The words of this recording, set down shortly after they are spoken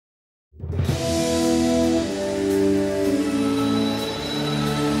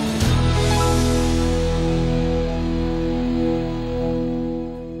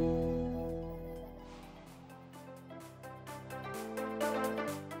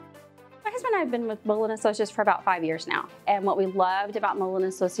husband and I have been with Molen Associates for about 5 years now. And what we loved about Molen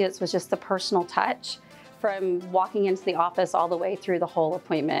Associates was just the personal touch from walking into the office all the way through the whole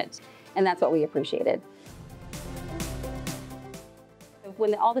appointment. And that's what we appreciated.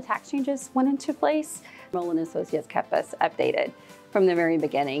 When all the tax changes went into place, Molen Associates kept us updated from the very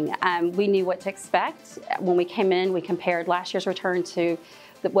beginning. We knew what to expect. When we came in, we compared last year's return to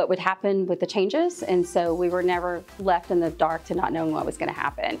what would happen with the changes. And so we were never left in the dark to not knowing what was going to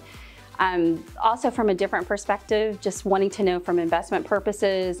happen. Also from a different perspective, just wanting to know from investment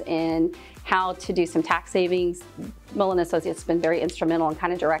purposes and how to do some tax savings, Molen Associates has been very instrumental in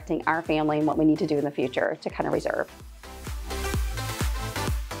kind of directing our family and what we need to do in the future to kind of reserve.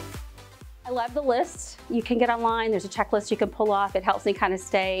 I love the list. You can get online, there's a checklist you can pull off. It helps me kind of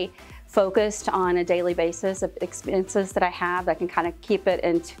stay focused on a daily basis of expenses that I have. I can kind of keep it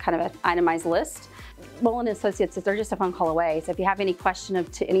into kind of an itemized list. Molen Associates, they're just a phone call away. So if you have any question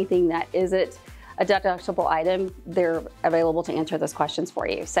to anything that isn't a deductible item, they're available to answer those questions for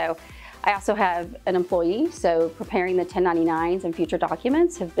you. So I also have an employee, so preparing the 1099s and future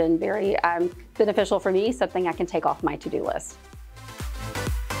documents have been very beneficial for me, something I can take off my to-do list.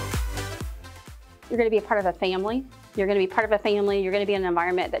 You're going to be a part of a family. You're going to be part of a family. You're going to be in an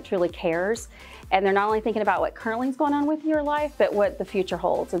environment that truly cares. And they're not only thinking about what currently is going on with your life, but what the future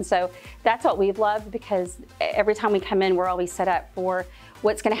holds. And so that's what we've loved, because every time we come in, we're always set up for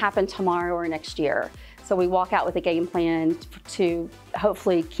what's going to happen tomorrow or next year. So we walk out with a game plan to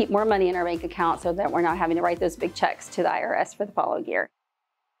hopefully keep more money in our bank account so that we're not having to write those big checks to the IRS for the following year.